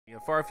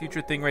far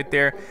future thing right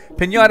there.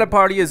 Pinata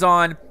party is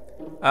on.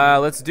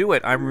 Let's do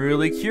it. I'm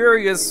really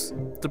curious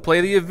to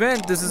play the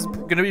event. This is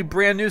gonna be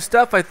brand new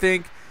stuff, I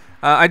think.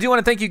 I do want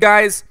to thank you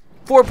guys.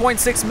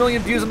 4.6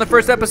 million views on the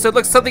first episode.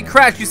 Look, something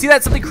crashed. You see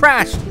that? Something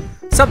crashed.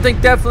 Something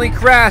definitely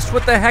crashed.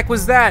 What the heck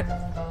was that?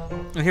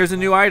 And here's a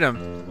new item.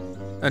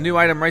 A new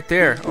item right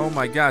there. Oh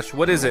my gosh,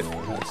 what is it?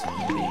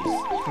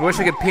 I wish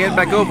I could pan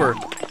back over.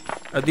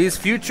 Are these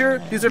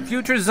future? These are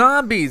future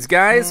zombies,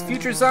 guys.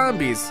 Future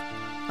zombies.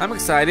 I'm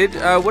excited.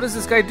 What does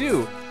this guy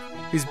do?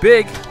 He's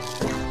big.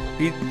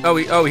 He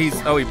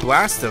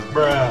blasted him.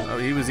 Bruh. Oh,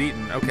 he was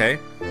eaten. Okay.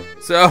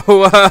 So,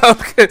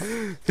 okay.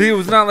 He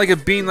was not like a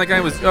bean like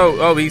I was.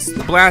 Oh, he's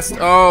blast.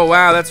 Oh,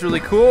 wow, that's really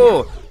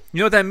cool. You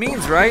know what that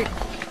means, right?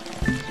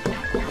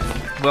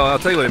 Well, I'll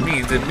tell you what it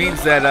means. It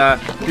means that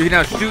you can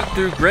now shoot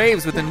through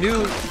graves with a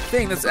new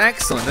thing. That's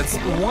excellent. That's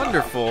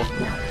wonderful.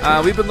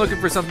 We've been looking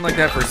for something like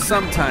that for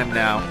some time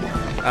now.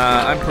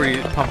 I'm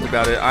pretty pumped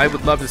about it. I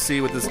would love to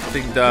see what this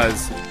thing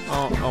does.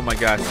 Oh my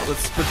gosh.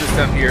 Let's put this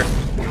down here.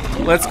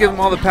 Let's give him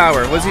all the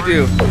power. What does he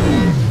do?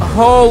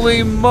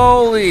 Holy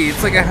moly!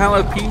 It's like a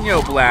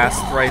jalapeno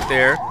blast right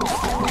there.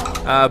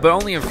 But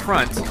only in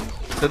front.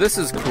 So this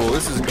is cool.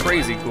 This is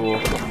crazy cool.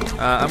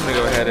 I'm gonna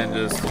go ahead and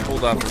just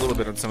hold off a little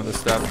bit on some of this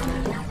stuff.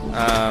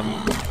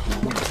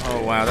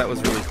 Oh wow, that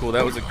was really cool.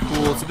 That was a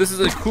cool. So this is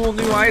a cool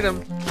new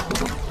item.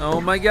 Oh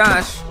my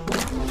gosh!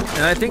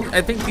 And I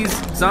think these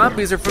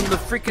zombies are from the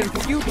freaking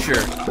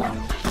future.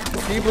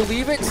 Can you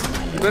believe it?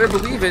 You better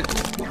believe it.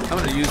 I'm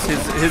gonna use his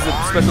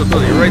special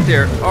ability right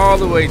there, all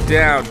the way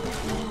down.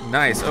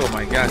 Nice. Oh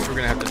my gosh, we're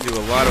gonna have to do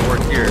a lot of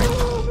work here.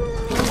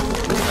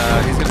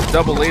 He's gonna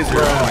double laser.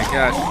 Oh my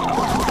gosh.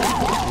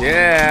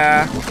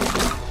 Yeah.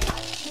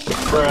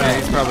 Yeah,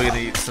 he's probably gonna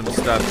eat some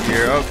stuff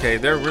here. Okay,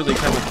 they're really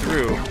coming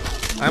through.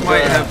 I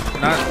might have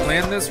not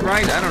planned this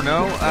right. I don't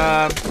know.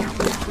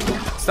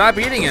 Stop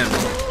eating him.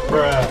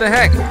 What the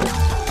heck?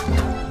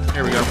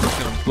 Here we go. I'm just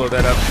gonna blow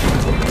that up.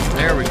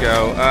 There we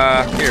go.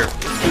 Here.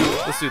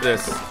 Let's do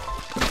this.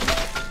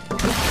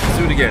 Let's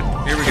do it again.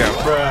 Here we go.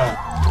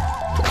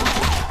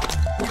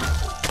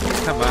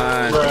 Come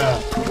on.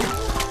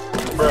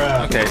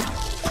 Okay.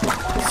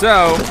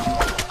 So,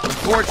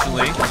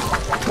 unfortunately,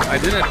 I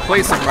didn't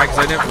place him right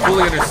because I didn't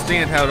fully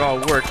understand how it all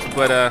worked,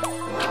 but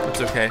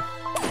it's okay.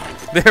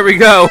 There we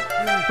go.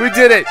 We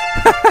did it.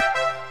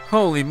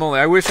 Holy moly.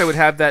 I wish I would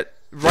have that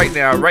right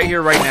now, right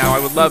here, right now. I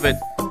would love it.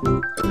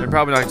 They're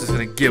probably not just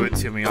going to give it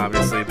to me,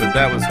 obviously, but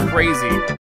that was crazy.